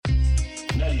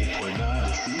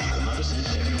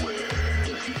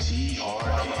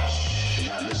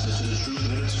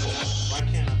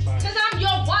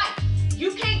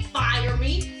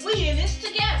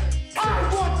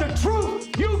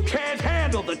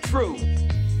truth.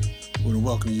 I want to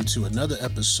welcome you to another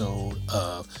episode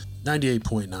of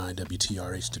 98.9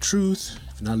 WTRH The Truth.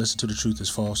 If you're not listening to The Truth is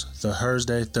False, the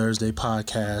Thursday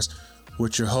podcast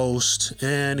with your host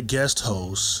and guest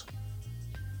host.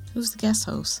 Who's the guest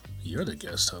host? You're the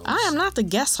guest host. I am not the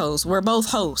guest host. We're both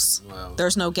hosts. Well,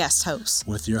 there's no guest host.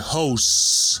 With your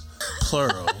hosts,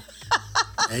 plural,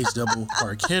 H. Double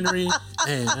Park Henry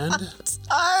and...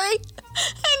 Sorry.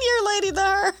 And your lady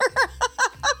there.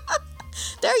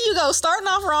 There you go. Starting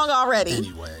off wrong already.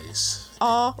 Anyways.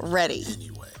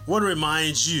 Anyway. I want to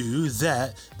remind you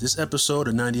that this episode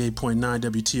of 98.9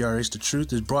 WTRH The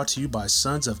Truth is brought to you by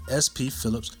Sons of SP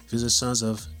Phillips. Visit Sons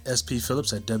of SP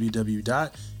Phillips at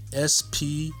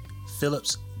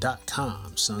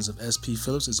www.spphillips.com. Sons of SP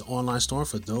Phillips is an online store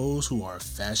for those who are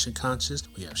fashion conscious.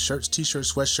 We have shirts,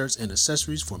 t-shirts, sweatshirts, and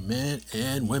accessories for men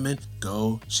and women.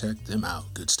 Go check them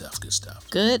out. Good stuff.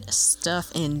 Good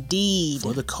stuff indeed.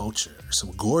 For the culture.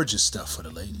 Some gorgeous stuff for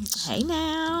the ladies. Hey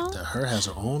now. Her has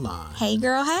her own line. Hey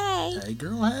girl, hey. Hey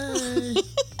girl, hey.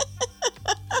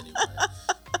 Anyway.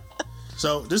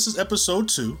 So this is episode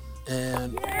 2.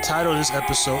 And the title of this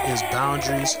episode is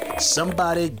Boundaries.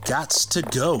 Somebody gots to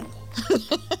go.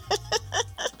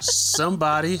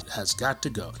 Somebody has got to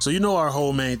go. So you know our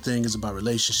whole main thing is about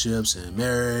relationships and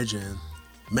marriage and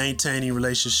maintaining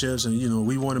relationships, and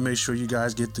we want to make sure you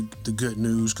guys get the good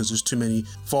news, because there's too many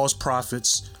false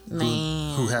prophets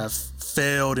who have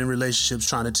failed in relationships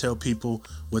trying to tell people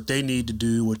what they need to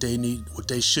do, what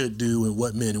they should do, and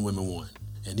what men and women want.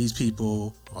 And these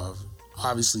people are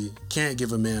obviously can't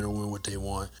give a man or woman what they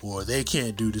want, or they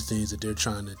can't do the things that they're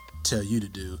trying to tell you to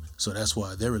do. So that's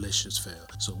why their relationships fail.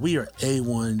 So we are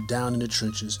A1 down in the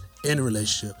trenches in a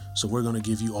relationship. So we're going to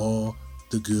give you all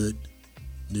the good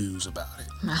news about it.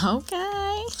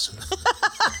 Okay.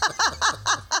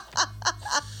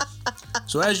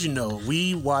 So as you know,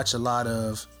 we watch a lot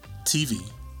of TV,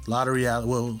 a lot of reality.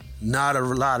 Well, not a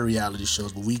lot of reality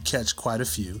shows, but we catch quite a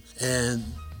few. And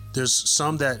there's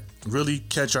some that really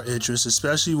catch our interest,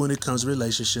 especially when it comes to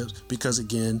relationships, because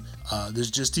again,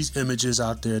 there's just these images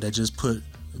out there that just put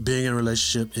being in a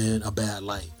relationship in a bad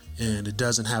light. And it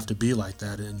doesn't have to be like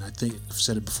that. And I think I've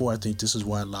said it before, I think this is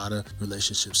why a lot of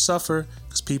relationships suffer,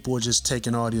 because people are just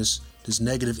taking all this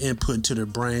negative input into their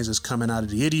brains that's coming out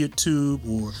of the idiot tube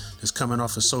or that's coming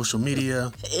off of social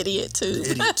media. Idiot tube.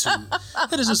 And it's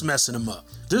just messing them up.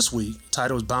 This week,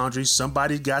 title is Boundaries.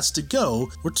 Somebody gots to go.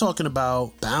 We're talking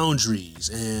about boundaries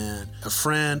and a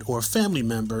friend or a family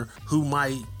member who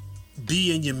might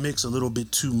be in your mix a little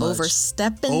bit too much.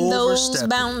 Overstepping those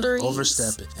boundaries.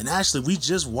 Overstepping. And actually, we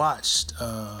just watched,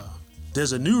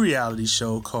 there's a new reality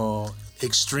show called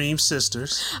Extreme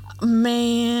Sisters.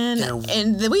 Man,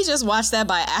 and we just watched that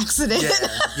by accident.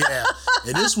 Yeah.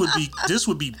 And this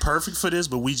would be perfect for this,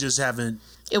 but we just haven't.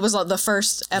 It was the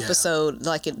first episode,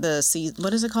 like the season.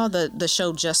 What is it called? The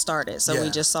show just started, so we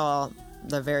just saw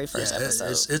the very first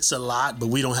episode. It's a lot, but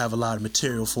we don't have a lot of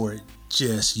material for it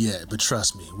just yet. But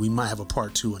trust me, we might have a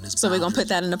part 2 on this. So we're gonna put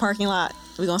that in the parking lot.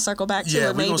 We're gonna circle back to it.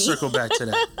 Yeah, we're gonna circle back to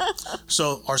that.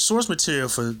 So our source material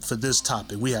for this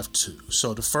topic, we have 2.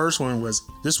 So the first one was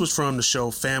from the show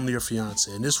Family or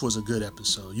Fiance, and this was a good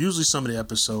episode. Usually some of the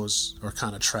episodes are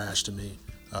kind of trash to me,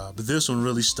 but this one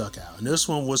really stuck out. And this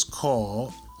one was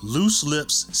called Loose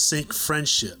Lips Sink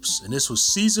Friendships, and this was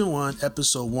season 1,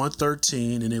 episode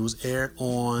 113, and it was aired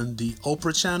on the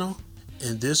Oprah channel.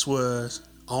 And this was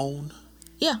on.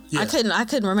 Yeah. I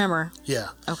couldn't remember. Yeah.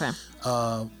 Okay.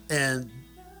 And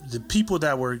the people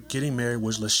that were getting married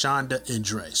was LaShonda and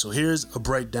Dre. So here's a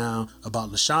breakdown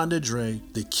about LaShonda and Dre.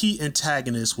 The key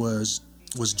antagonist was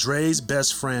Dre's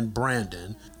best friend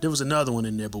Brandon. There was another one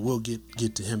in there, but we'll get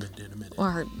to him in a minute.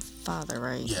 Or her father,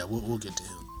 right? Yeah, we'll get to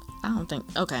him. I don't think.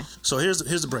 Okay. So here's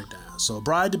the breakdown. So a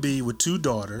bride-to-be with 2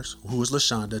 daughters, who is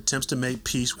LaShonda, attempts to make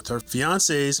peace with her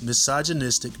fiance's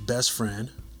misogynistic best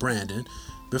friend Brandon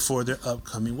before their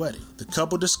upcoming wedding. The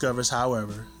couple discovers,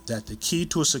 however, that the key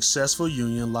to a successful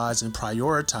union lies in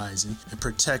prioritizing and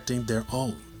protecting their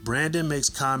own. Brandon makes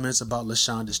comments about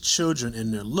LaShonda's children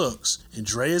and their looks, and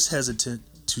Dre is hesitant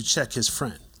to check his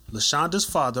friend. LaShonda's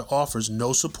father offers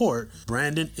no support.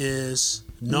 Brandon is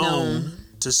known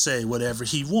to say whatever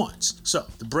he wants. So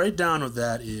the breakdown of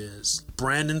that is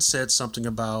Brandon said something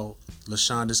about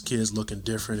LaShonda's kids looking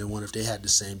different and wonder if they had the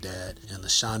same dad, and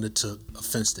LaShonda took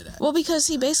offense to that. Well, because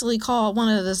he basically called one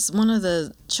of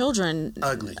the children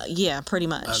ugly. Yeah, pretty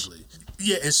much. Ugly.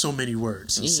 Yeah, in so many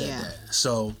words he said that.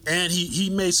 So, and he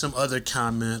made some other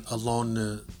comment along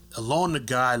the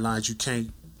guidelines. You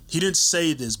can't. He didn't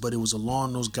say this, but it was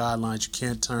along those guidelines. You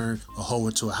can't turn a hoe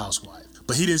into a housewife.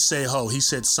 But he didn't say hoe. He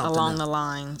said something along the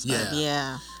lines.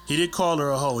 Yeah. He didn't call her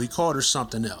a hoe. He called her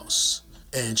something else.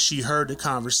 And she heard the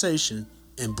conversation,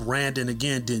 and Brandon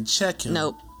again didn't check him.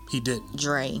 Nope. He didn't.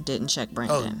 Dre didn't check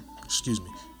Brandon. Oh, excuse me.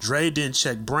 Dre didn't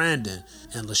check Brandon,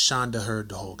 and LaShonda heard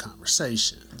the whole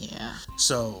conversation. Yeah.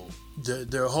 So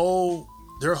their whole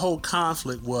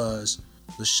conflict was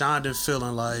LaShonda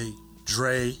feeling like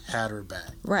Dre had her back.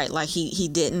 Right, like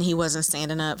he wasn't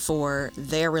standing up for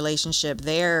their relationship,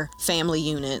 their family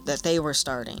unit that they were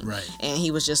starting. Right. And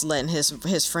he was just letting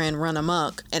his friend run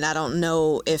amok. And I don't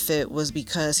know if it was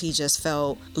because he just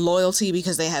felt loyalty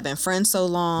because they had been friends so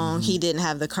long. Mm-hmm. He didn't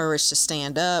have the courage to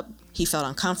stand up. He felt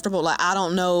uncomfortable. Like, I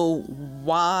don't know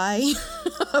why,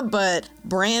 but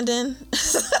Brandon.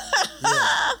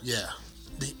 Yeah.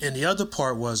 And the other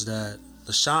part was that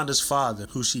LaShonda's father,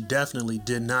 who she definitely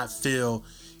did not feel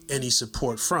any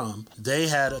support from, they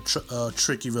had a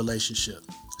tricky relationship.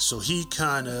 So he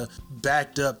kind of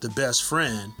backed up the best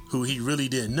friend, who he really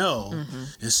didn't know,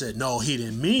 and said, no, he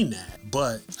didn't mean that.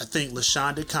 But I think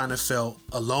LaShonda kind of felt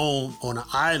alone on an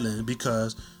island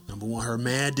because, number one, her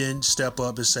man didn't step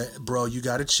up and say, bro, you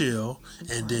got to chill.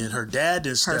 And then her dad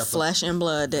didn't step up. Her flesh and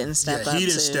blood didn't step up. He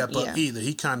didn't step up either.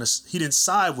 He didn't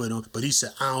side with him, but he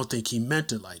said, I don't think he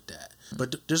meant it like that.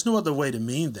 But there's no other way to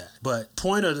mean that. But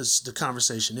point of the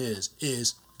conversation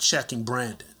is checking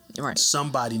Brandon. Right.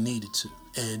 Somebody needed to.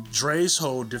 And Dre's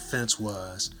whole defense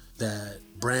was that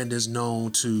Brandon's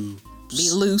known to be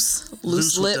loose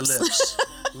lips. With the lips.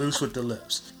 Loose with the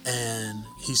lips. And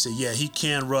he said, yeah, he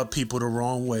can rub people the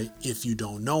wrong way if you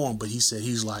don't know him, but he said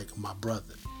he's like my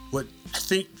brother. What I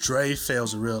think Dre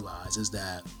fails to realize is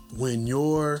that when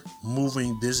you're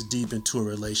moving this deep into a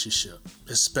relationship,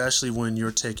 especially when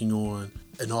you're taking on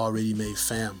an already made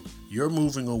family, you're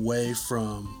moving away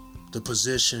from the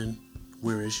position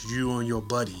where it's you and your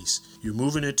buddies. You're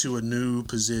moving into a new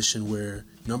position where,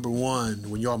 number one,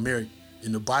 when y'all married,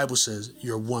 and the Bible says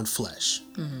you're one flesh.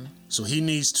 Mm-hmm. So he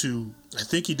needs to, I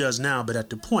think he does now, but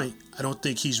at the point, I don't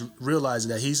think he's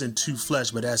realizing that he's in two flesh,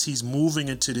 but as he's moving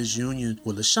into this union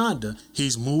with LaShonda,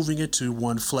 he's moving into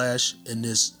one flesh, and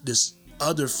this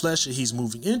other flesh that he's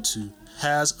moving into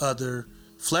has other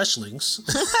fleshlings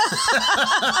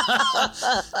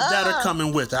that are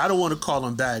coming with it. I don't want to call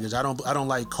them baggage. I don't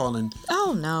like calling.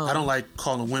 Oh no. I don't like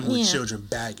calling women with children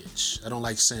baggage. I don't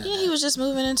like saying. Yeah, that. he was just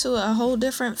moving into a whole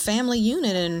different family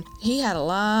unit, and he had a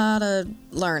lot of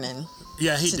learning.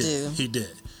 Yeah, he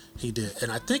did,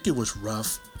 and I think it was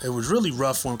rough. It was really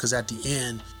rough for him because at the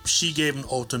end, she gave him an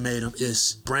ultimatum: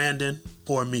 it's Brandon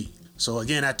or me. So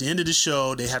again, at the end of the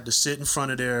show, they have to sit in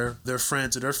front of their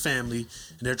friends or their family,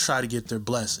 and they're trying to get their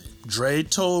blessing. Dre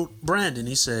told Brandon,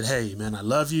 he said, hey, man, I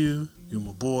love you. You're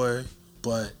my boy,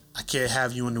 but I can't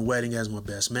have you in the wedding as my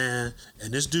best man.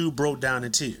 And this dude broke down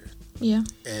in tears. Yeah.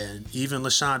 And even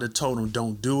LaShonda told him,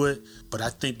 don't do it. But I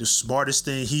think the smartest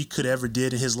thing he could ever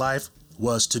did in his life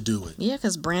was to do it. Yeah,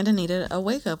 because Brandon needed a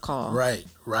wake-up call. Right.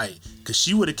 Because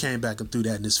she would have came back and threw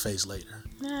that in his face later.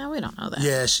 Nah, we don't know that.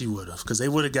 Yeah, she would have, because they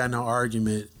would have gotten an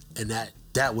argument, and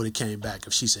that would have came back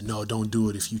if she said, no, don't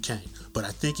do it if you can't. But I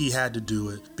think he had to do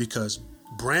it because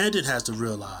Brandon has to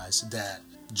realize that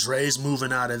Dre's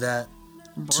moving out of that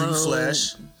two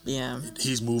flesh. Yeah.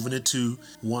 He's moving into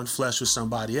one flesh with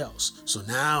somebody else. So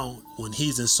now when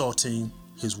he's insulting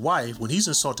his wife, when he's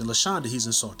insulting LaShonda, he's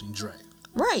insulting Dre.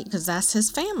 Right, because that's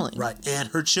his family. Right, and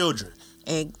her children.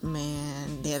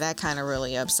 Man, yeah, that kind of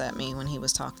really upset me when he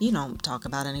was talking. You don't talk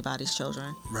about anybody's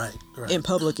children. Right. In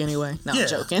public anyway. No, I'm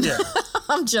joking. Yeah.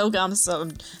 I'm joking.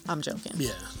 I'm joking.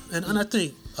 Yeah. And I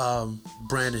think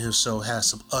Brandon himself has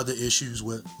some other issues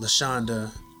with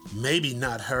LaShonda. Maybe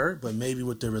not her, but maybe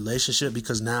with their relationship,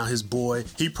 because now his boy,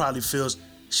 he probably feels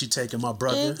she taking my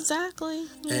brother. Exactly.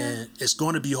 Yeah. And it's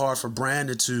going to be hard for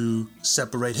Brandon to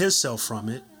separate himself from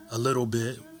it a little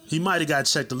bit. He might have got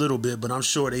checked a little bit, but I'm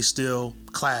sure they still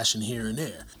clashing here and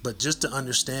there. But just to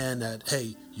understand that,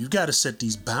 hey, you got to set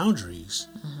these boundaries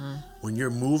when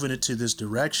you're moving into this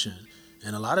direction.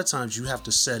 And a lot of times you have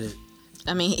to set it.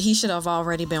 I mean, he should have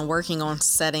already been working on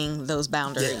setting those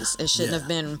boundaries. Yeah, it shouldn't have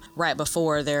been right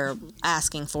before they're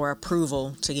asking for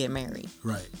approval to get married.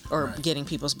 Right. Or getting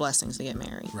people's blessings to get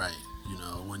married. Right. You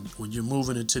know, when you're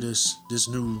moving into this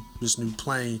new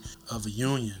plane of a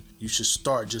union, you should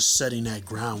start just setting that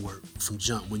groundwork from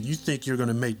jump. When you think you're going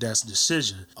to make that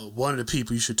decision, one of the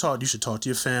people you should talk to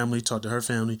your family, talk to her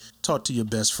family, talk to your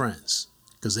best friends.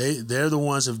 Because they're the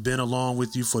ones who have been along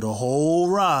with you for the whole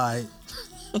ride.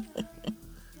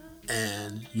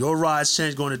 And your ride's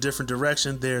changed, going a different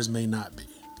direction. Theirs may not be.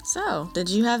 So, did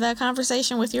you have that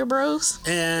conversation with your bros?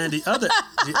 And the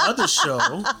other show,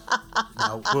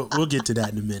 now we'll get to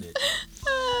that in a minute.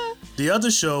 The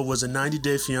other show was a 90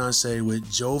 Day Fiancé with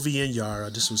Jovi and Yara.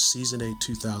 This was season 8,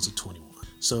 2021.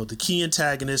 So the key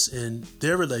antagonist in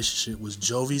their relationship was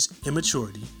Jovi's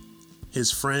immaturity,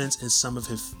 his friends, and some of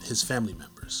his family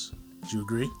members. Do you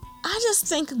agree? I just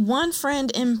think one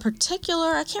friend in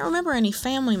particular, I can't remember any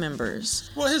family members.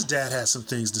 Well, his dad had some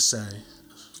things to say.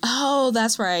 Oh,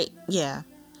 that's right. Yeah.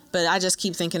 But I just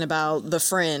keep thinking about the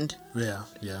friend. Yeah.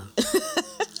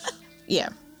 Yeah.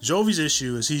 Jovi's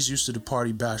issue is he's used to the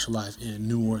party bachelor life in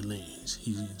New Orleans.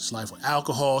 His life with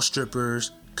alcohol,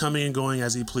 strippers, coming and going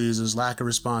as he pleases, lack of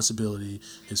responsibility.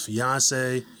 His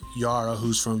fiancée, Yara,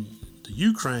 who's from the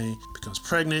Ukraine, becomes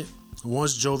pregnant and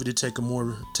wants Jovi to take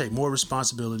more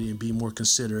responsibility and be more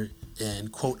considerate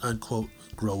and quote unquote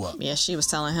grow up. Yeah, she was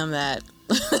telling him that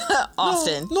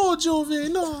often. No,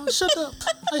 Jovi, no, shut up.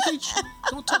 I hate you.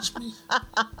 Don't touch me.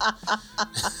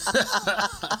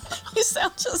 You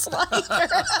sound just like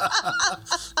her.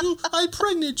 I'm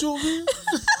pregnant, Jovi.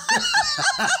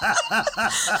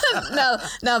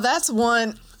 No, that's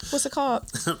one. What's it called?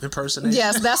 Impersonation.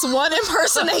 Yes, that's one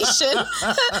impersonation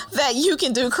that you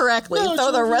can do correctly. No,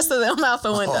 Throw the Jovi. rest of them out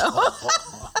the window.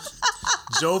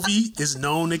 Jovi is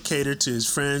known to cater to his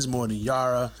friends more than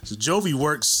Yara. So Jovi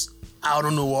works out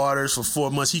on the waters for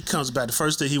 4 months. He comes back. The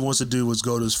first thing he wants to do is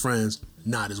go to his friends,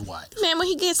 not his wife. Man, when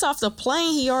he gets off the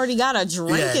plane, he already got a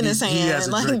drink in his hand. He has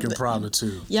a drinking problem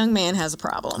too. Young man has a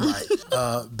problem.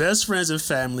 Right. Best friends and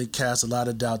family cast a lot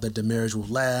of doubt that the marriage will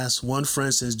last. One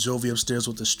friend sends Jovi upstairs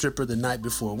with a stripper the night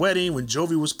before a wedding when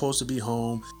Jovi was supposed to be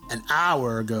home an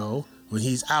hour ago. When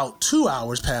he's out 2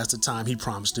 hours past the time he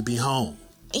promised to be home.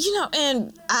 You know,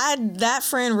 and that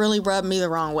friend really rubbed me the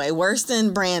wrong way. Worse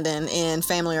than Brandon in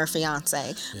Family or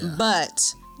Fiance. Yeah.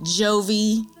 But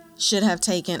Jovi should have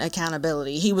taken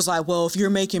accountability. He was like, well, if you're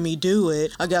making me do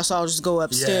it, I guess I'll just go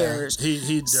upstairs. Yeah,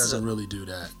 he doesn't really do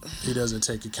that. He doesn't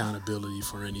take accountability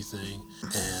for anything.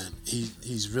 And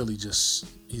he's really just,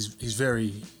 he's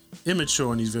very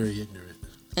immature and he's very ignorant.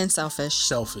 And selfish.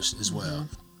 Selfish as well.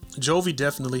 Jovi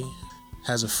definitely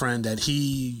has a friend that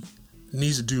he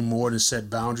needs to do more than set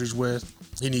boundaries with.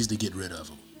 He needs to get rid of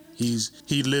him.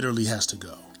 He literally has to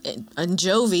go. And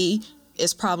Jovi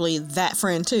is probably that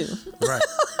friend too. Right.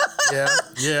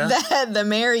 Yeah. That the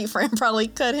married friend probably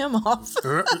cut him off.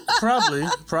 Probably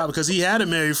because he had a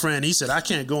married friend. He said, I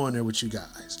can't go in there with you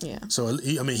guys. Yeah. So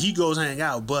he goes hang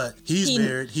out, but he's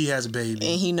married. He has a baby,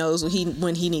 and he knows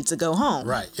when he needs to go home.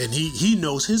 Right. And he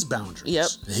knows his boundaries. Yep.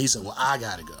 And he said, well, I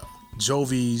gotta go.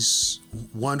 Jovi's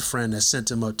one friend that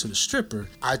sent him up to the stripper,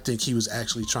 I think he was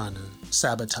actually trying to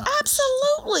sabotage.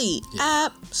 Absolutely. Yeah.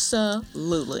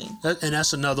 Absolutely. And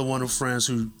that's another one of friends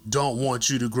who don't want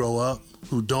you to grow up,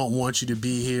 who don't want you to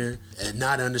be here, and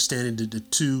not understanding that the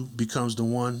two becomes the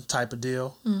one type of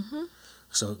deal. Mm-hmm.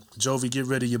 So, Jovi, get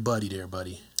rid of your buddy there,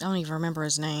 buddy. I don't even remember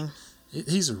his name.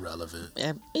 He's irrelevant.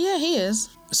 Yeah, he is.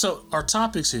 So, our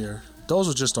topics here, those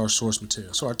are just our source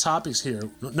material. So, our topics here,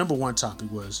 number one topic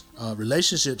was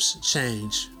relationships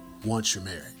change once you're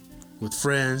married with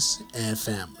friends and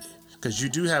family. Because you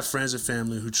do have friends and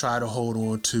family who try to hold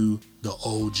on to the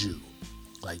old you.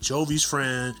 Like Jovi's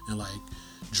friend and like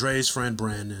Dre's friend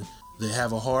Brandon, they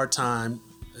have a hard time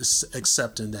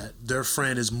accepting that their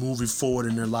friend is moving forward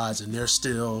in their lives and they're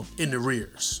still in the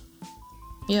rears.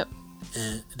 Yep.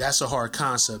 And that's a hard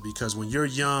concept because when you're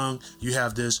young, you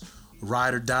have this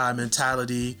ride or die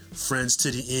mentality, friends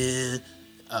to the end,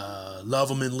 love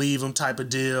them and leave them type of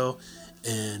deal.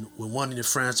 And when one of your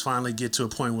friends finally get to a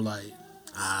point where like,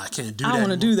 I can't do that. I don't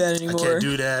want to do that anymore. I can't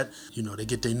do that. You know, they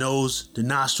get their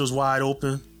nostrils wide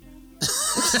open.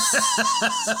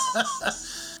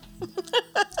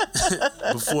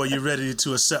 Before you're ready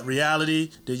to accept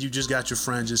reality, then you just got your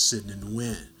friend just sitting in the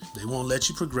wind. They won't let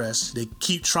you progress. They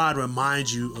keep trying to remind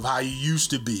you of how you used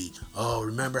to be. Oh,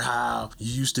 remember how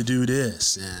you used to do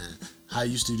this and how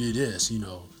you used to do this. You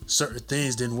know, certain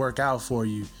things didn't work out for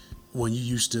you when you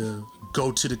used to go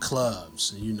to the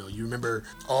clubs. And, you know, you remember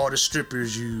all the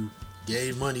strippers you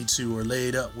gave money to or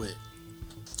laid up with.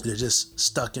 They're just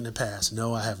stuck in the past.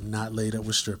 No, I have not laid up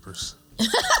with strippers. I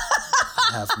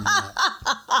have not.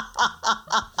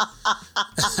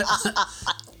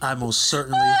 I most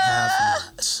certainly have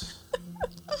not.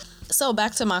 So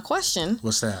back to my question.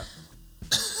 What's that?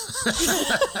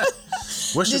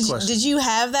 What's your question? Did you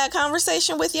have that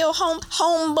conversation with your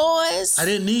homeboys? I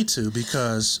didn't need to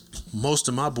because most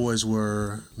of my boys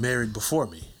were married before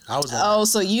me. I was. Oh,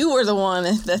 so you were the one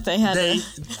that they had. You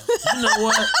know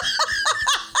what?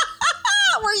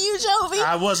 Were you Jovi?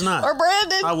 I was not. Or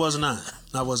Brandon? I was not.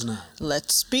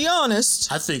 Let's be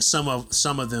honest. I think some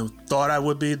of them thought I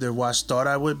would be. Their watch thought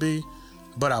I would be,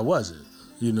 but I wasn't.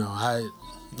 You know,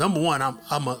 number one,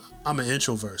 I'm an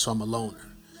introvert, so I'm a loner.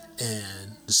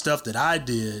 And the stuff that I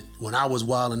did when I was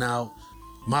wilding out,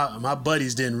 my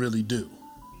buddies didn't really do.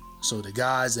 So the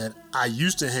guys that I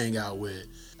used to hang out with,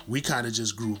 we kind of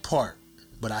just grew apart.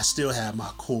 But I still had my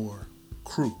core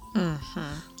crew.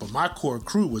 Mm-hmm. But my core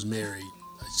crew was married.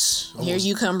 Here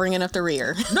you come bringing up the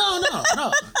rear. No.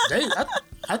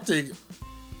 I think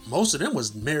most of them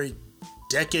was married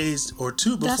decades or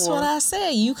two before. That's what I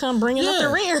said. You come bringing up the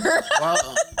rear.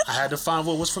 Well, I had to find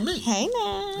what was for me. Hey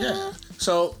now. Yeah.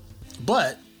 So,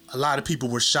 but a lot of people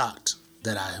were shocked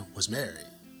that I was married.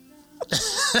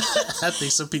 I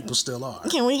think some people still are.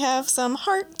 Can we have some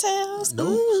heart tales?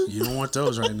 Nope. You don't want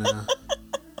those right now.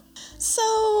 So,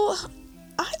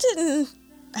 I didn't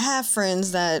have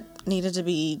friends that needed to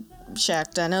be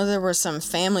checked. I know there were some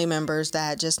family members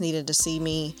that just needed to see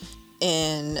me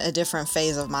in a different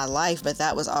phase of my life, but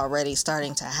that was already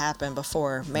starting to happen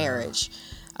before marriage.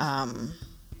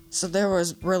 So there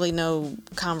was really no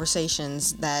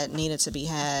conversations that needed to be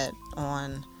had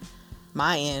on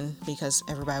my end because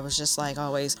everybody was just like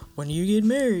always, when you get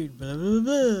married, blah, blah,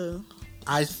 blah.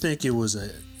 I think it was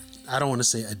I don't want to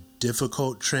say a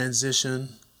difficult transition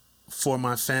for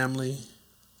my family,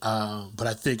 but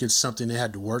I think it's something they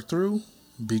had to work through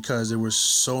because there were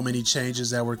so many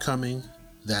changes that were coming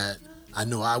that I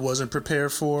know I wasn't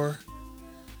prepared for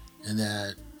and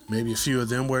that maybe a few of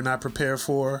them were not prepared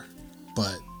for,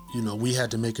 but we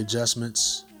had to make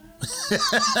adjustments.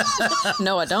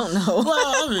 No, I don't know.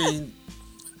 Well, I mean,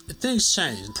 things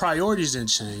change. Priorities didn't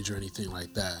change or anything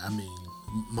like that. I mean,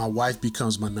 my wife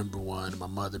becomes my number one and my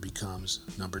mother becomes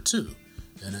number two.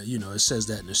 And, it says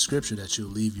that in the scripture that you'll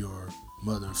leave your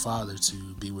mother and father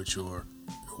to be with your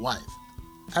wife.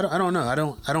 I don't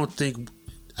know.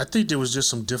 I think there was just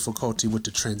some difficulty with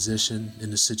the transition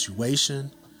in the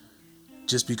situation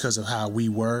just because of how we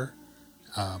were.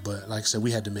 But like I said,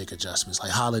 we had to make adjustments,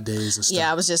 like holidays and stuff.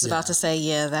 Yeah, I was just about to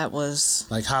say, that was...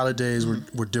 Like holidays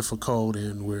were difficult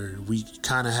and where we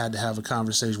kind of had to have a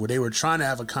conversation where they were trying to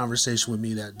have a conversation with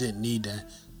me that didn't need to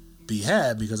be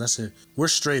had because I said, we're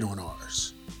straight on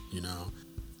ours.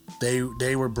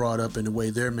 They were brought up in the way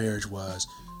their marriage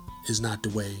is not the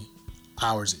way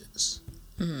ours is.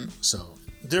 Mm-hmm. So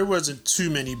there wasn't too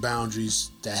many boundaries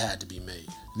that had to be made.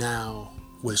 Now,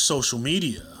 with social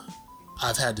media,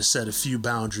 I've had to set a few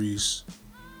boundaries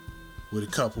with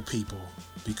a couple people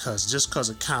because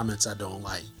of comments I don't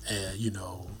like, and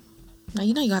Now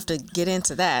you have to get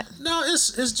into that. No,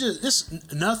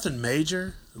 it's nothing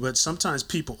major, but sometimes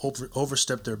people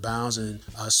overstep their bounds, and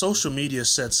social media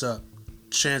sets up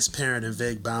transparent and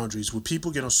vague boundaries where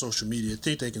people get on social media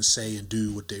think they can say and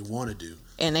do what they want to do,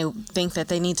 and they think that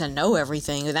they need to know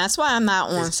everything, and that's why I'm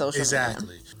not on social media.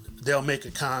 Exactly. They'll make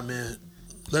a comment.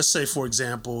 Let's say, for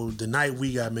example, the night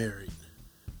we got married,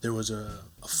 there was a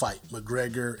fight.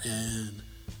 McGregor and...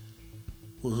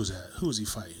 who's that? Who was he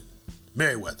fighting?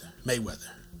 Mayweather.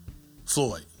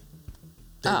 Floyd.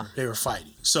 They were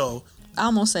fighting. So... I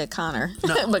almost said Conor,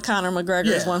 no. but Conor McGregor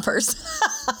is one person.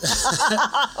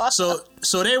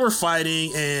 So they were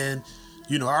fighting, and...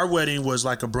 our wedding was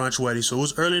like a brunch wedding, so it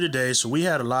was early in the day, so we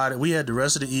had the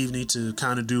rest of the evening to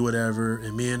kind of do whatever,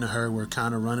 and me and her were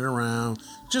kind of running around,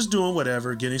 just doing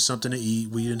whatever, getting something to eat.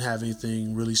 We didn't have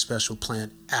anything really special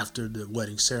planned after the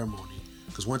wedding ceremony,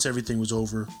 because once everything was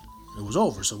over, it was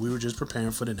over, so we were just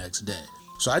preparing for the next day.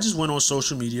 So I just went on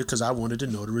social media because I wanted to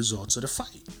know the results of the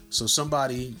fight. So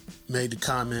somebody made the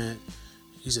comment,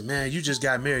 he said, man, you just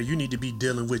got married. You need to be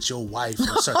dealing with your wife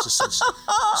or such and such.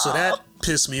 So that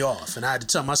pissed me off. And I had to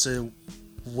tell him, I said,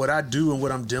 what I do and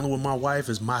what I'm dealing with my wife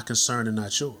is my concern and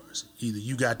not yours. Either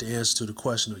you got the answer to the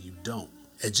question or you don't.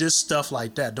 And just stuff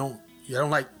like that. I don't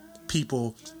like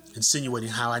people insinuating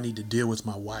how I need to deal with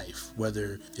my wife,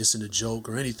 whether it's in a joke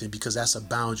or anything, because that's a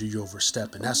boundary you're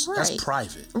overstepping. That's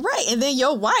private. Right. And then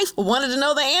your wife wanted to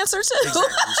know the answer too.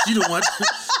 Exactly.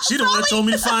 She the one told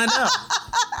me to find out.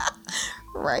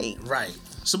 Right.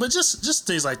 So, but just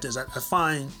things like this, I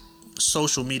find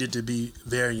social media to be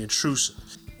very intrusive.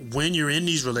 When you're in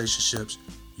these relationships,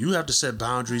 you have to set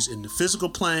boundaries in the physical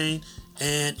plane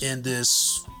and in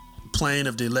this plane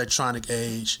of the electronic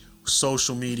age,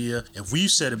 social media. And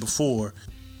we've said it before,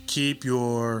 keep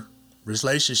your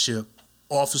relationship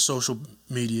off of social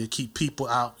media. Keep people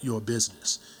out your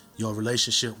business. Your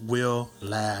relationship will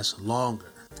last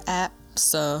longer.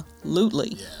 Absolutely.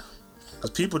 Yeah.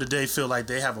 Because people today feel like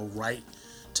they have a right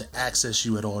to access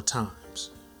you at all times.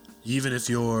 Even if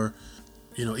you're,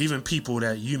 even people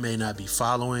that you may not be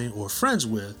following or friends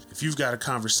with, if you've got a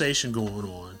conversation going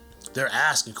on, they're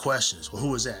asking questions. Well,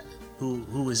 who is that?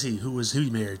 Who is he? Who is he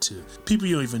married to? People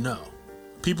you don't even know.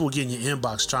 People will get in your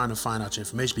inbox trying to find out your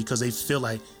information because they feel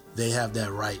like they have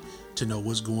that right to know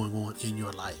what's going on in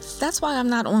your life. That's why I'm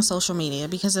not on social media,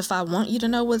 because if I want you to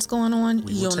know what's going on, you'll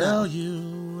know. We will tell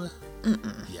you.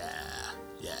 Yeah.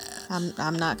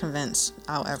 I'm not convinced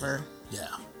I'll ever. Yeah.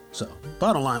 So,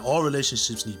 bottom line, all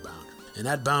relationships need boundaries. And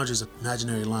that boundary is an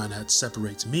imaginary line that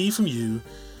separates me from you,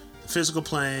 the physical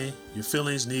plane, your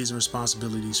feelings, needs, and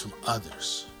responsibilities from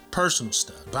others. Personal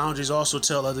stuff. Boundaries also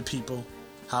tell other people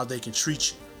how they can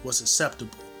treat you, what's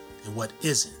acceptable, and what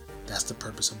isn't. That's the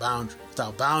purpose of boundaries.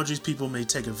 Without boundaries, people may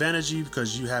take advantage of you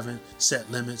because you haven't set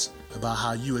limits about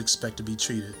how you expect to be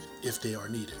treated if they are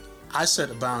needed. I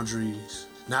set boundaries,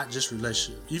 not just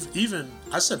relationship. Even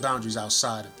I set boundaries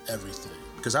outside of everything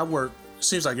because I work. It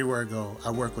seems like everywhere I go,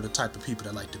 I work with a type of people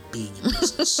that like to be in your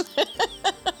business. And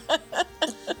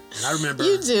I remember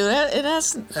You do that, and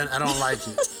I don't like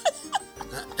it.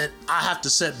 And I have to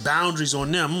set boundaries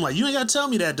on them. I'm like, you ain't got to tell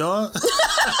me that, dog. You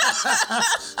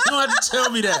don't have to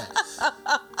tell me that.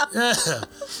 Yeah.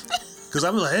 Because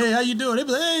I'm like, hey, how you doing? They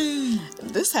be like, hey.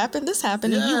 This happened,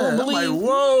 and Yeah. you won't believe. I'm like,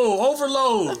 whoa,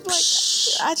 overload. I'm like,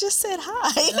 I just said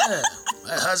hi. Yeah.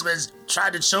 My husband's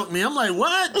tried to choke me. I'm like,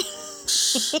 what?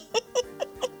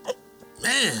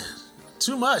 Man,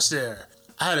 too much there.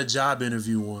 I had a job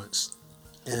interview once,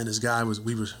 and this guy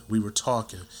we were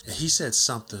talking, and he said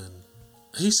something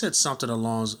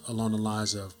along the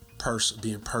lines of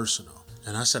being personal.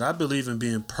 And I said, I believe in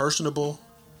being personable,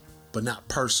 but not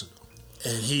personal.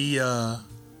 And he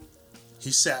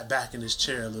sat back in his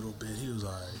chair a little bit. He was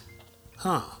like,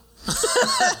 huh.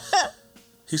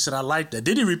 He said, I like that.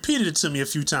 Then he repeated it to me a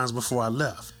few times before I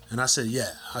left. And I said,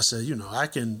 yeah. I said, I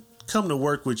can come to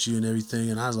work with you and everything.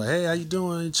 And I was like, hey, how you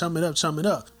doing? Chum it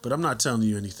up. But I'm not telling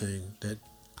you anything that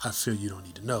I feel you don't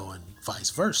need to know, and vice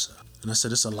versa. And I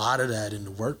said, there's a lot of that in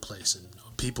the workplace, and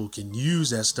people can use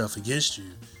that stuff against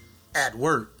you at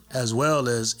work as well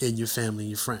as in your family and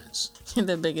your friends. You're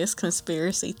the biggest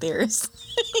conspiracy theorist.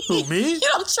 Who, me? You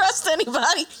don't trust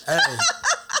anybody. Hey.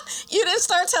 You didn't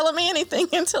start telling me anything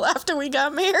until after we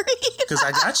got married. Because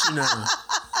I got you now.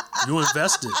 You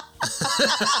invested.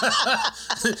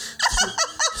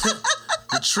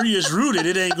 The tree is rooted.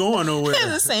 It ain't going nowhere.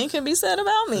 The same can be said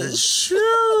about me.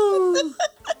 Shoo.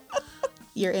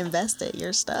 You're invested.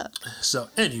 You're stuck. So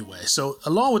anyway,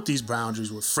 along with these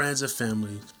boundaries with friends and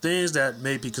family, things that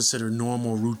may be considered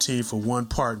normal routine for one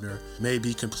partner may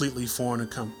be completely foreign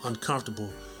and uncomfortable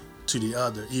to the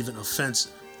other, even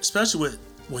offensive. Especially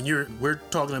when we're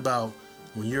talking about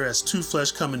when you're as two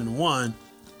flesh coming into one,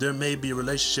 there may be a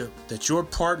relationship that your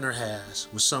partner has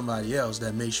with somebody else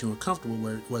that makes you uncomfortable,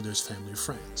 whether it's family or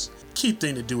friends. Key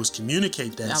thing to do is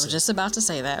communicate that. I was just about to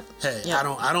say that. Hey, yep.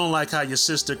 I don't like how your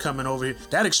sister coming over here.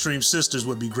 That Extreme Sisters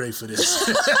would be great for this.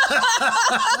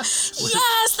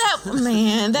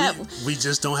 We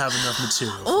just don't have enough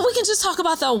material. Well, we can just talk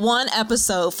about that one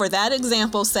episode for that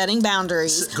example, setting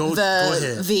boundaries. Go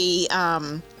ahead.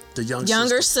 The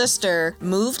younger sister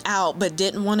moved out but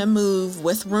didn't want to move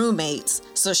with roommates,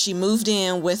 so she moved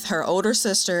in with her older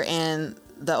sister and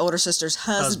the older sister's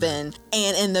husband.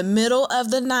 And in the middle of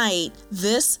the night,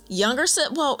 this younger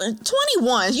sister,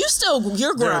 21,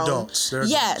 you're grown. They're adults.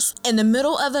 Yes. In the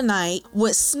middle of the night,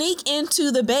 would sneak into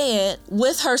the bed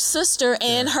with her sister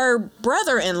and her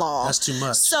brother-in-law. That's too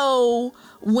much. So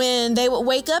when they would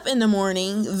wake up in the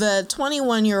morning, the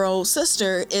 21-year-old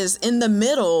sister is in the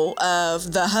middle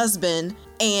of the husband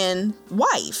and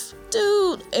wife.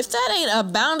 Dude, if that ain't a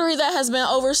boundary that has been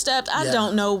overstepped, I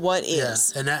don't know what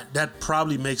is. Yeah, and that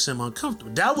probably makes him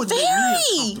uncomfortable. That would make me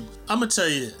uncomfortable. I'm going to tell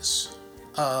you this.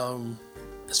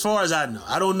 As far as I know,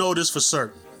 I don't know this for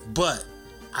certain, but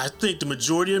I think the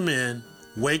majority of men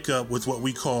wake up with what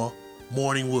we call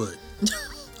morning wood.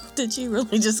 Did you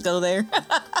really just go there?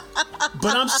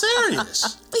 But I'm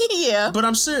serious. Yeah. But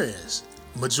I'm serious.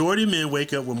 Majority of men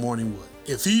wake up with morning wood.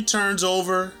 If he turns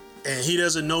over and he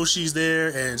doesn't know she's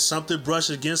there and something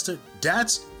brushes against her,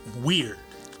 that's weird.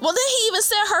 Well, then he even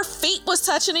said her feet was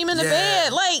touching him in the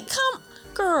bed. Like, come,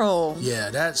 girl. Yeah,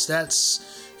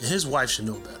 that's his wife should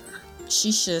know better.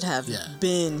 She should have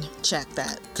been checked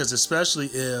that. Because especially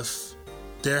if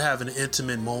they're having an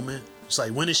intimate moment, it's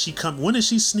like, when is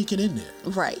she sneaking in there?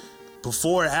 Right.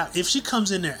 Before, if she comes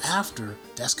in there after,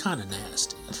 that's kind of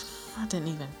nasty. I didn't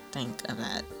even think of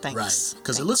that. Thanks. Right,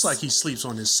 because it looks like he sleeps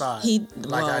on his side,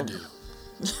 I do.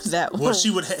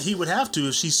 He would have to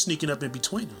if she's sneaking up in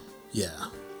between them. Yeah,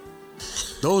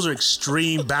 those are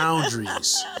extreme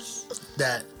boundaries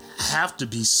that have to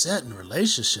be set in a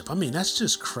relationship. I mean, that's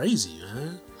just crazy,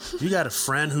 man. You got a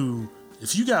friend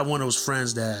if you got one of those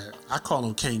friends that I call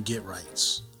them can't get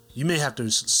rights, you may have to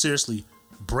seriously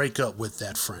break up with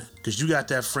that friend, because you got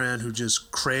that friend who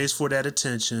just craves for that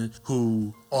attention,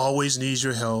 who always needs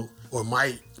your help, or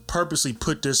might purposely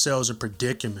put themselves in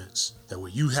predicaments that where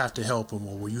you have to help them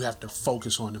or where you have to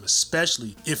focus on them,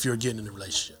 especially if you're getting in a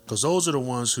relationship. Because those are the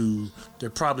ones who they're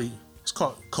probably, it's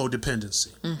called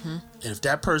codependency. And if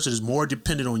that person is more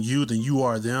dependent on you than you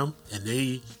are them, and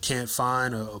they can't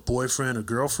find a boyfriend or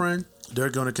girlfriend, they're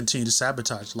going to continue to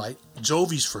sabotage. Like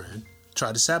Jovi's friend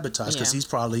tried to sabotage because he's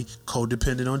probably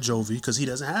codependent on Jovi because he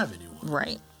doesn't have anyone.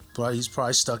 Right. But he's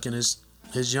probably stuck in his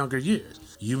younger years.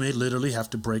 You may literally have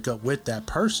to break up with that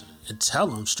person and tell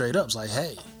them straight up. It's like,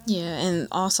 hey. Yeah, and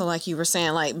also like you were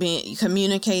saying, like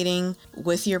communicating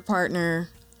with your partner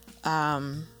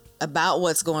about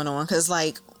what's going on, because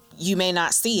like you may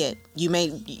not see it. You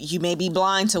may be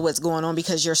blind to what's going on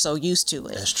because you're so used to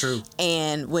it. That's true.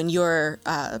 And when your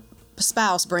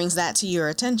spouse brings that to your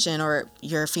attention, or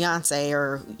your fiance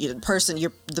or the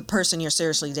person you're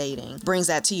seriously dating brings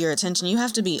that to your attention, you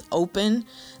have to be open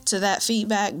to that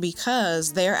feedback,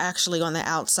 because they're actually on the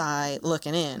outside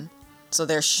looking in. So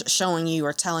they're showing you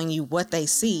or telling you what they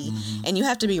see, and you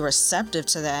have to be receptive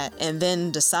to that, and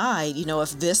then decide,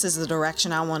 if this is the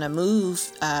direction I want to move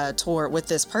toward with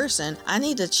this person, I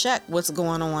need to check what's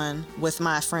going on with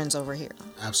my friends over here.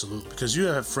 Absolutely, because you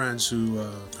have friends who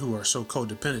are so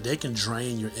codependent, they can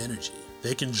drain your energy.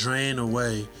 They can drain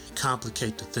away,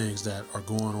 complicate the things that are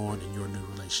going on in your new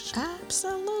relationship.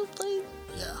 Absolutely.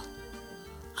 Yeah.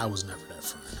 I was never that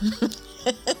friend.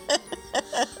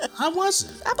 I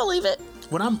wasn't. I believe it.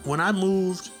 When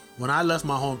I left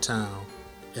my hometown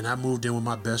and I moved in with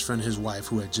my best friend and his wife,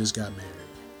 who had just got married,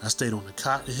 I stayed on the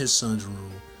cot in his son's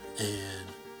room, and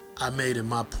I made it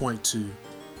my point to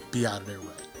be out of their way.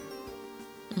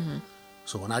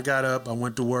 So when I got up, I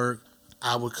went to work.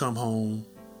 I would come home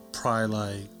probably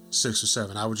like 6 or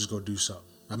 7. I would just go do something.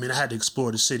 I mean, I had to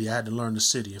explore the city. I had to learn the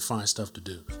city and find stuff to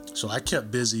do. So I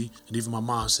kept busy, and even my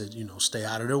mom said, stay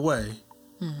out of their way,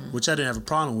 which I didn't have a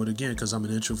problem with, again, because I'm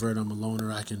an introvert, I'm a loner,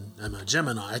 I'm a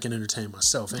Gemini, I can entertain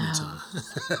myself anytime.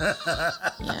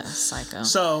 Yeah, psycho.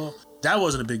 So that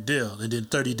wasn't a big deal. And then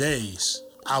 30 days,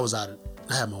 I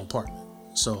had my own apartment.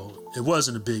 So it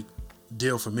wasn't a big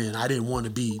deal for me, and I didn't want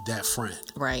to be that friend.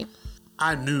 Right.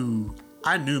 I knew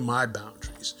my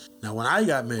boundaries. Now, when I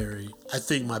got married, I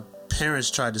think my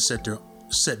parents tried to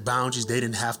set boundaries they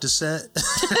didn't have to set.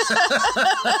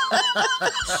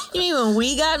 You mean when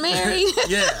we got married?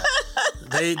 Yeah.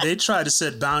 They tried to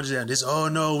set boundaries and this, oh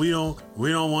no, we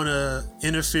don't want to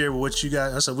interfere with what you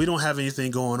got. I said, we don't have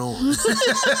anything going on.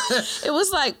 It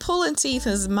was like pulling teeth,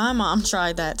 because my mom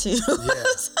tried that too. Yeah.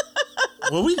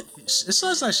 Well, it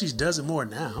sounds like she does it more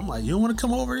now. I'm like, you don't want to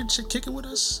come over and kick it with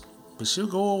us? But she'll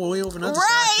go way over another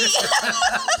side.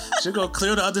 She'll go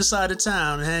clear the other side of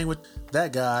town and hang with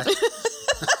that guy.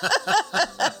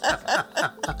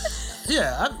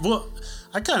 Yeah,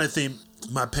 I kind of think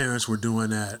my parents were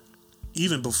doing that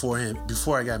even before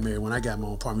I got married. When I got my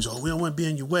own apartment, we don't want to be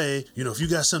in your way. If you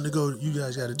got something to go, you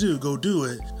guys got to do, go do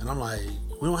it. And I'm like,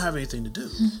 we don't have anything to do.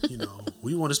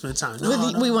 We want to spend time.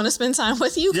 No. We want to spend time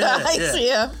with you guys.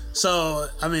 Yeah. So,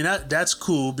 I mean, that's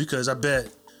cool, because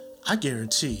I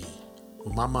guarantee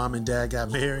when my mom and dad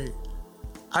got married,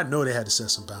 I know they had to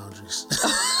set some boundaries.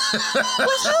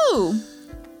 With who?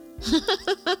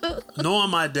 Knowing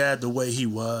my dad the way he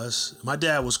was, my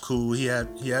dad was cool. He had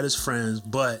his friends,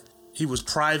 but he was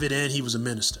private and he was a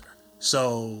minister.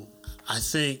 So I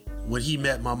think when he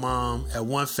met my mom at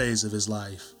one phase of his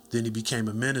life, then he became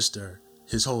a minister,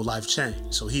 his whole life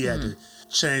changed. So he had to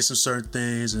change some certain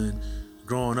things, and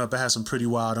growing up, I had some pretty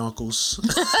wild uncles.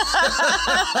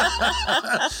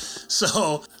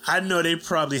 So I know they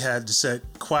probably had to set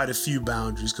quite a few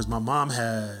boundaries, because my mom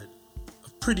had a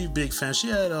pretty big family. She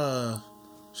had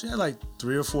like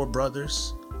 3 or 4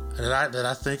 brothers that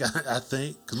I think,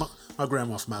 because my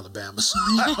grandma from Alabama, so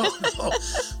I don't know.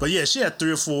 But yeah, she had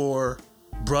 3 or 4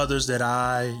 brothers that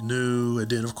I knew, and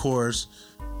then of course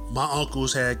my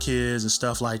uncles had kids and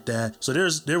stuff like that. So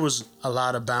there was a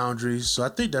lot of boundaries. So I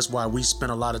think that's why we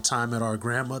spent a lot of time at our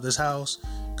grandmother's house,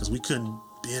 because we couldn't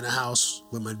be in a house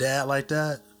with my dad like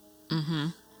that.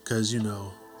 Because, he's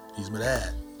my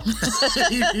dad.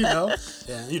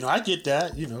 And, I get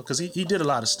that, because he did a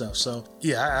lot of stuff. So,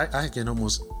 yeah, I can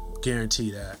almost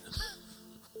guarantee that.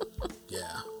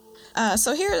 Yeah.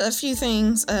 So here are a few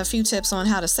tips on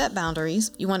how to set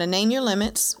boundaries. You want to name your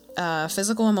limits.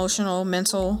 Physical, emotional,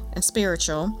 mental, and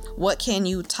spiritual. What can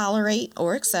you tolerate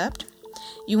or accept?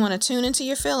 You want to tune into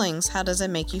your feelings. How does it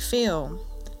make you feel?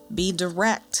 Be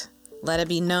direct. Let it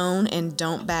be known, and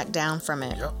don't back down from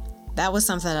it. Yep. That was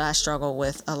something that I struggled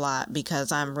with a lot,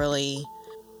 because I'm really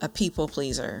a people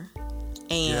pleaser.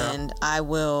 and I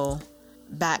will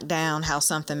back down how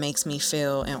something makes me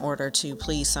feel in order to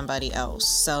please somebody else.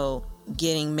 So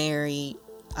getting married,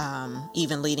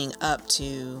 even leading up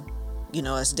to,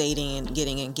 us dating and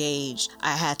getting engaged,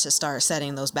 I had to start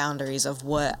setting those boundaries of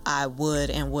what I would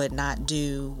and would not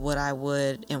do, what I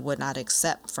would and would not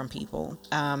accept from people.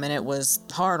 And it was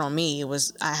hard on me.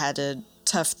 I had to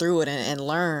tough through it and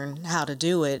learn how to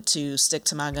do it, to stick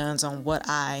to my guns on what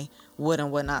I would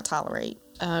and would not tolerate.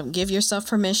 Give yourself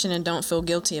permission and don't feel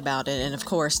guilty about it. And of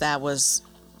course, that was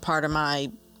part of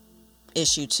my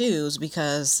issue too, is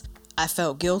because I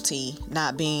felt guilty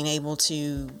not being able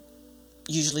to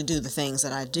usually do the things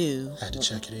that I do. Had to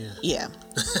check it in. Yeah.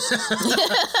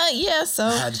 Yeah, so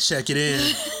I had to check it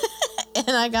in.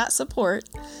 And I got support.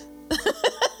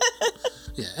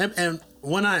 Yeah, and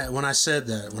when I said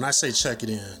that, when I say check it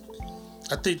in,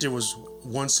 I think there was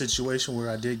one situation where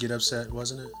I did get upset,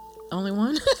 wasn't it? Only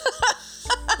one?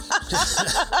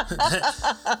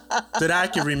 That I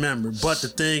can remember. But the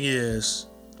thing is,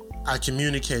 I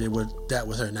communicated with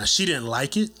her. Now, she didn't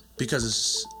like it because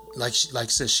it's like I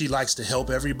said, she likes to help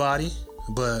everybody.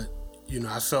 But,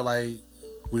 I felt like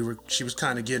she was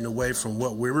kind of getting away from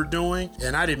what we were doing.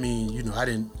 And I didn't mean, I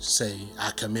didn't say,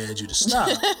 I command you to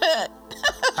stop.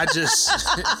 I just...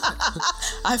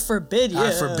 I forbid you.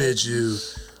 I forbid you.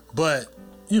 But,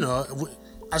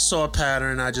 I saw a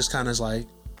pattern. I just kind of was like,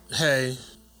 hey,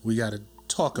 we got to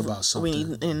talk about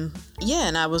something.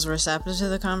 And I was receptive to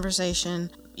the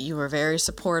conversation. You were very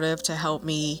supportive to help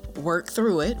me work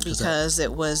through it because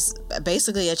it was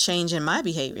basically a change in my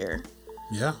behavior.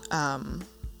 Yeah.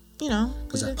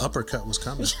 Because that uppercut was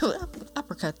coming.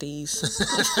 Uppercut these.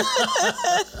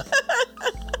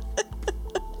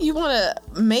 You want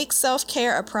to make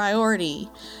self-care a priority.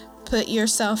 Put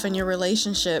yourself and your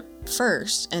relationship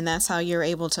first, and that's how you're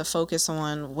able to focus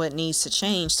on what needs to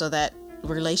change so that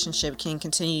relationship can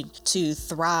continue to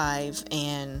thrive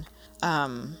and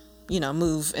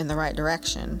move in the right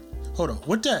direction. Hold on.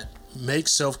 What that make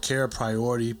self-care a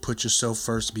priority, put yourself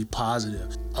first, be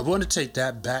positive. I want to take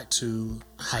that back to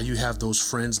how you have those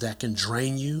friends that can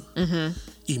drain you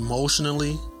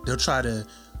emotionally. They'll try to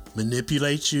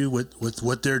manipulate you with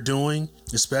what they're doing,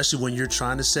 especially when you're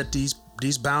trying to set these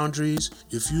boundaries.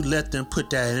 If you let them put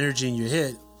that energy in your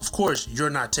head, of course, you're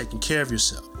not taking care of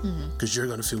yourself because you're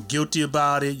going to feel guilty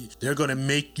about it. They're going to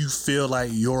make you feel like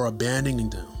you're abandoning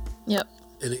them. Yep.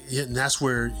 And that's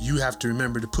where you have to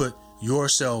remember to put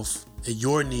yourself and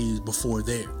your needs before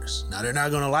theirs. Now, they're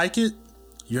not going to like it.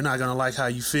 You're not going to like how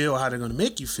you feel or how they're going to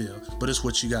make you feel, but it's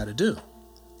what you got to do.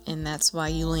 And that's why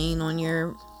you lean on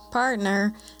your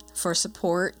partner for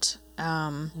support.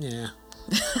 Yeah.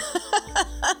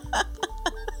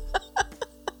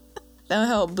 They'll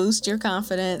help boost your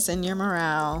confidence and your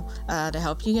morale to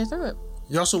help you get through it.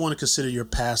 You also want to consider your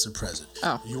past and present.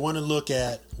 Oh. You want to look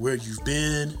at where you've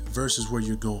been versus where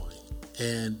you're going.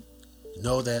 And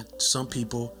know that some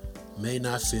people may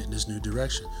not fit in this new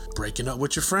direction. Breaking up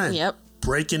with your friend. Yep.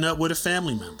 Breaking up with a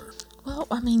family member. Well,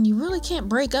 I mean, you really can't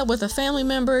break up with a family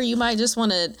member. You might just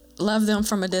want to love them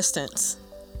from a distance.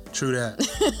 True that.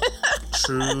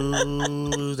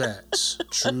 True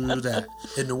that.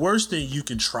 And the worst thing you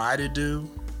can try to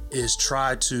do is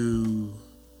try to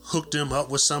hook them up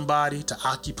with somebody to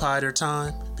occupy their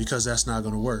time, because that's not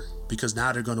going to work. Because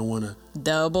now they're going to want to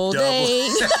double date.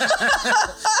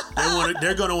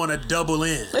 They're going to want to double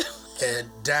in. And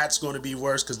that's going to be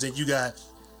worse, because then you got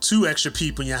 2 extra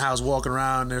people in your house walking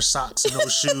around in their socks and no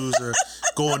shoes, or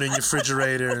going in your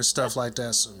refrigerator and stuff like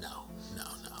that. So no.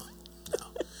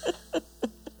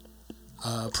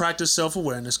 Practice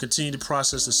self-awareness. Continue to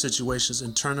process the situations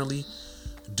internally.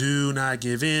 Do not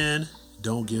give in.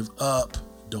 Don't give up.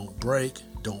 Don't break.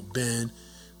 Don't bend.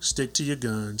 Stick to your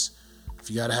guns. If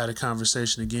you got to have a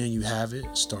conversation again, you have it.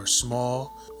 Start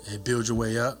small and build your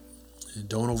way up. And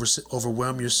don't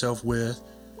overwhelm yourself with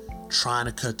trying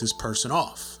to cut this person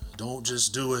off. Don't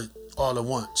just do it all at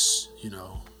once,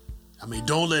 I mean,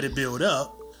 don't let it build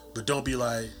up, but don't be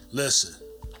like, listen.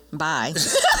 Bye.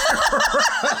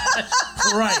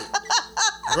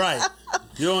 Right.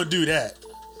 You don't do that,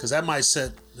 because that might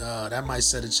set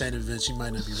a chain of events you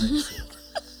might not be ready for.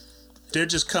 They're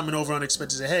just coming over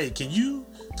unexpected. Say, hey, can you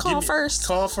call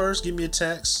first? Give me a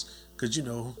text, because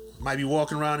might be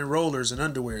walking around in rollers and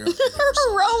underwear.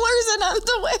 Rollers and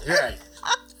underwear. Right.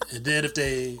 And then if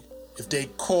they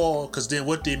call, because then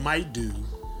what they might do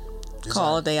is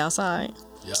call a day outside.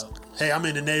 Yep. Hey, I'm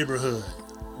in the neighborhood.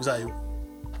 It's like,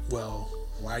 well,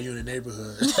 why are you in the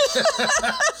neighborhood?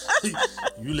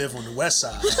 You live on the west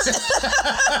side.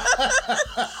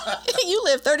 You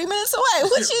live 30 minutes away.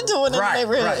 What you doing in the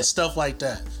neighborhood? Right, stuff like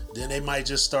that. Then they might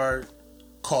just start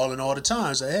calling all the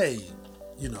time, say, hey,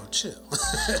 chill.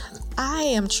 I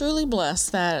am truly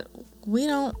blessed that we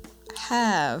don't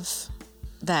have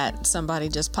that somebody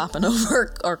just popping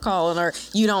over or calling, or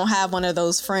you don't have one of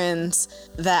those friends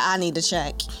that I need to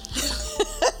check.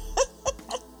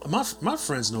 My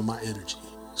friends know my energy,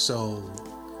 so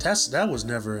that was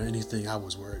never anything I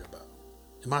was worried about.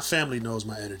 And my family knows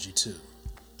my energy too.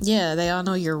 Yeah, they all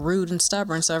know you're rude and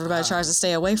stubborn, so everybody tries to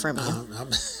stay away from you.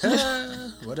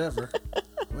 Whatever.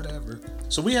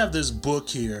 So we have this book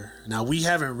here. Now, we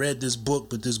haven't read this book,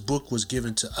 but this book was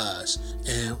given to us,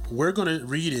 and we're going to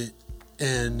read it.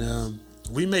 And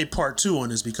we made part 2 on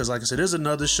this because, like I said, there's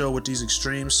another show with these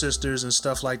extreme sisters and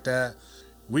stuff like that.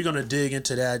 We're going to dig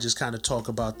into that, just kind of talk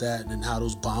about that and how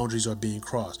those boundaries are being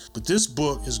crossed. But this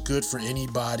book is good for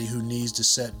anybody who needs to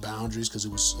set boundaries, because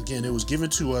it was given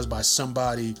to us by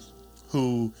somebody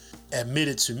who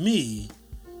admitted to me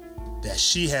that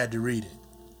she had to read it,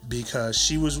 because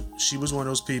she was one of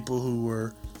those people who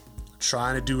were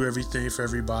trying to do everything for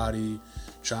everybody,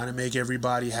 trying to make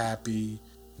everybody happy,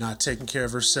 not taking care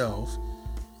of herself,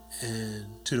 and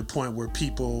to the point where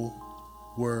people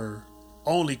were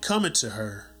only coming to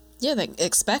her. Yeah, they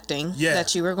expecting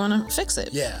that you were going to fix it.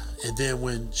 Yeah, and then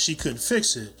when she couldn't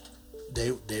fix it,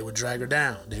 they would drag her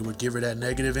down. They would give her that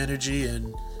negative energy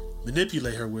and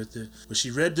manipulate her with it. But she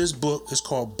read this book. It's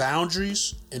called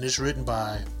Boundaries, and it's written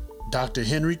by Dr.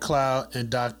 Henry Cloud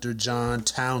and Dr. John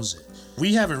Townsend.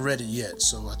 We haven't read it yet,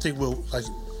 so I think we'll,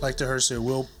 like the her said,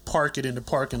 we'll park it in the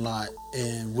parking lot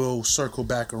and we'll circle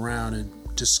back around and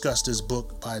discuss this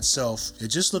book by itself. And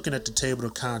just looking at the table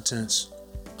of contents,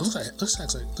 it looks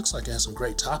like it has some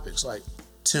great topics, like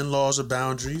 10 laws of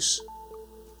boundaries,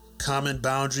 common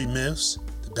boundary myths,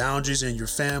 the boundaries in your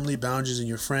family, boundaries in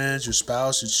your friends, your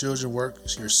spouse, your children,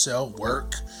 yourself,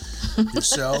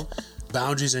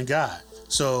 boundaries in God.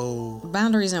 So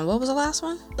boundaries in, what was the last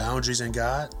one? Boundaries in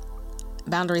God.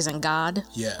 Boundaries in God?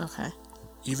 Yeah. Okay.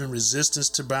 Even resistance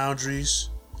to boundaries,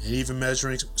 and even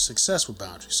measuring success with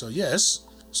boundaries. So yeah, it's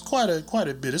quite a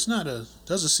bit.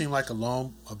 Doesn't seem like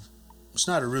it's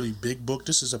not a really big book.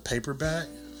 This is a paperback.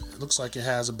 It looks like it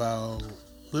has about a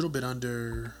little bit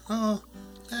under couple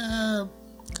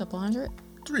hundred?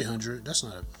 300. That's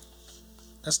not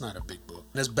a big book.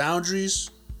 And it's Boundaries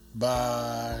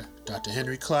by Dr.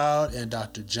 Henry Cloud and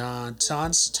Dr. John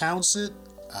Townsend.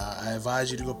 I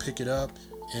advise you to go pick it up,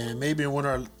 and maybe in one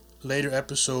of our later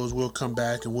episodes we'll come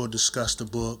back and we'll discuss the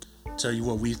book, tell you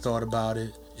what we thought about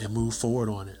it, and move forward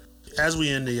on it. As we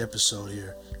end the episode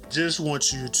here, just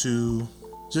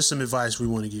some advice we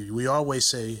want to give you. We always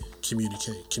say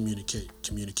communicate.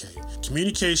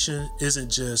 Communication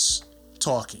isn't just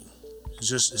talking.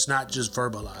 It's not just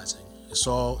verbalizing. It's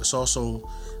also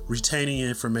retaining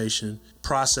information,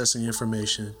 processing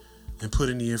information, and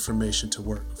putting the information to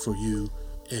work for you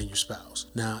and your spouse.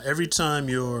 Now, every time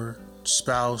your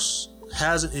spouse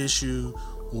has an issue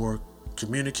or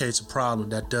communicates a problem,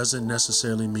 that doesn't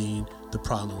necessarily mean the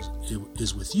problem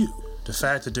is with you. The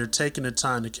fact that they're taking the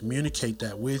time to communicate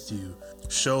that with you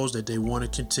shows that they want to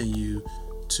continue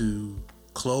to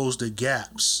close the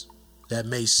gaps that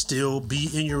may still be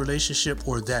in your relationship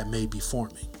or that may be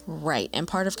forming. Right. And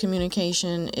part of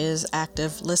communication is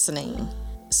active listening.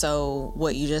 So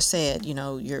what you just said,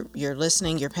 you're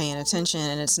listening, you're paying attention,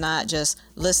 and it's not just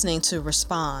listening to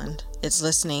respond. It's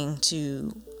listening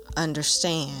to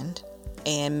understand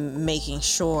and making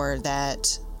sure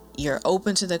that you're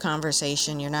open to the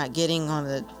conversation. You're not getting on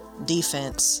the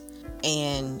defense,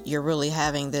 and you're really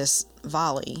having this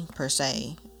volley per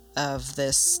se of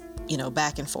this,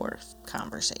 back and forth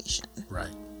conversation.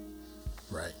 Right.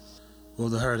 Well,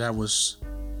 that was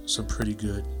some pretty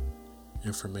good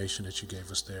information that you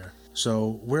gave us there.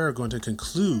 So we're going to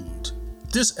conclude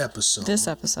this episode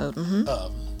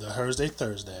of the Thursday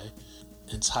Thursday,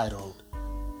 entitled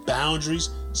Boundaries.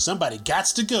 Somebody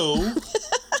gots to go.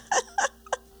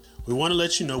 We want to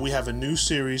let you know we have a new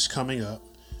series coming up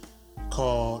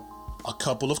called A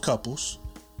Couple of Couples,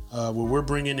 where we're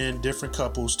bringing in different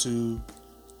couples to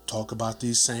talk about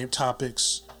these same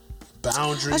topics,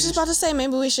 boundaries. I was just about to say,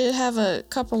 maybe we should have a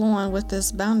couple on with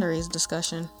this boundaries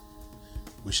discussion.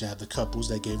 We should have the couples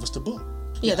that gave us the book.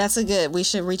 Yeah, that's we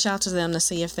should reach out to them to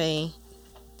see if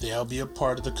they'll be a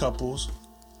part of the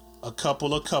A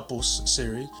Couple of Couples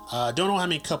series. I don't know how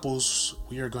many couples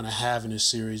we are going to have in this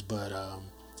series, but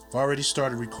I've already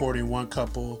started recording one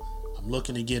couple. I'm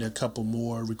looking to get a couple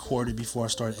more recorded before I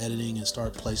start editing and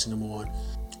start placing them on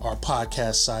our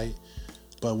podcast site.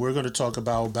 But we're going to talk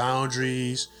about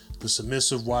boundaries, the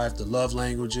submissive wife, the love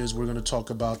languages. We're going to talk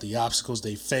about the obstacles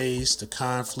they face, the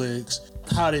conflicts,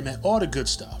 how they met, all the good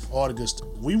stuff.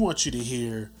 We want you to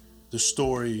hear the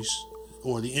stories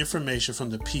or the information from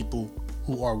the people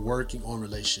who are working on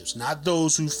relationships, not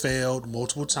those who failed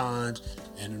multiple times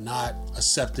and are not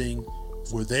accepting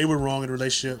where they were wrong in a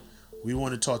relationship. We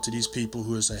want to talk to these people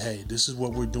who say, hey, this is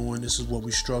what we're doing. This is what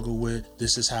we struggle with.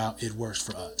 This is how it works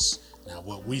for us. Now,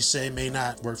 what we say may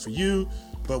not work for you,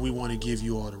 but we want to give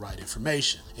you all the right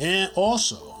information. And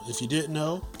also, if you didn't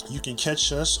know, you can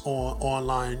catch us on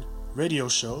online radio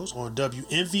shows on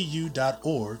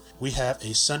WMVU.org. We have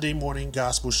a Sunday morning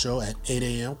gospel show at 8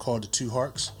 a.m. called The Two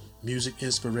Harks, Music,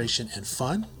 Inspiration, and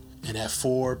Fun. And at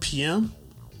 4 p.m.,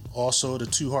 also the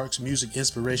Two Harks, Music,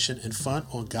 Inspiration, and Fun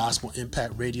on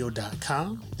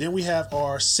GospelImpactRadio.com. Then we have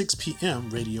our 6 p.m.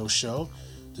 radio show,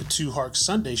 The Two Harks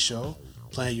Sunday Show,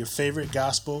 playing your favorite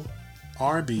gospel,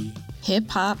 R&B,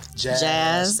 hip-hop,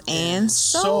 jazz, and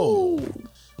soul.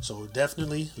 So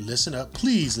definitely listen up.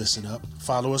 Please listen up.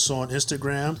 Follow us on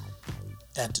Instagram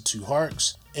at The Two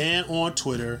Harks and on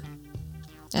Twitter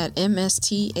at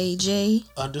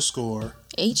MSTAJ_HARK.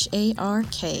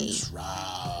 That's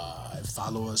right.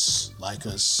 Follow us, like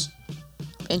us.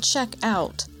 And check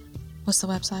out, what's the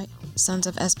website? Sons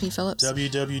of SP Phillips.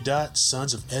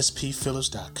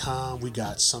 www.sonsofspphillips.com. We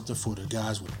got something for the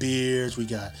guys with beards. We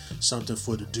got something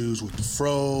for the dudes with the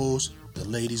fros, the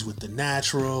ladies with the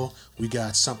natural. We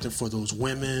got something for those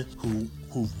women who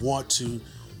want to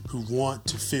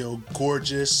feel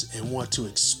gorgeous and want to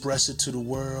express it to the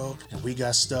world. And we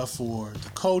got stuff for the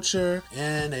culture,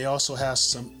 and they also have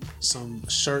some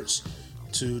shirts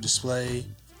to display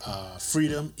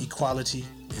freedom, equality,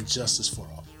 and justice for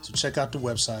all. So check out the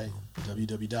website,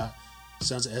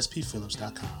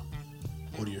 www.sonsofspphillips.com.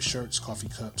 Order your shirts, coffee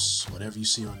cups, whatever you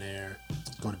see on there.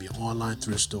 It's going to be an online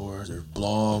thrift store. There are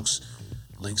blogs,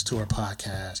 links to our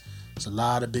podcast. There's a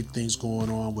lot of big things going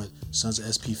on with Sons of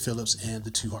SP Phillips and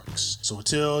the Two Harks. So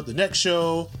until the next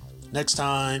show, next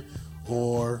time,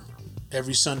 or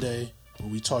every Sunday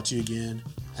when we talk to you again,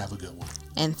 have a good one.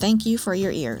 And thank you for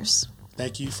your ears.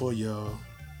 Thank you for your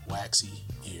waxy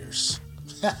ears.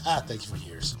 Thank you for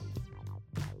years.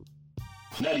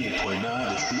 98.9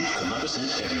 The Truth, Columbus and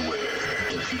everywhere.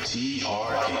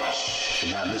 WTRH.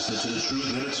 You're not listening to The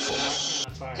Truth and its folks.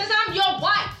 Because I'm your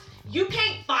wife. You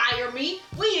can't fire me.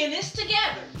 We in this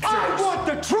together. I want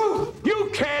the truth. You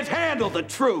can't handle the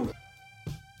truth.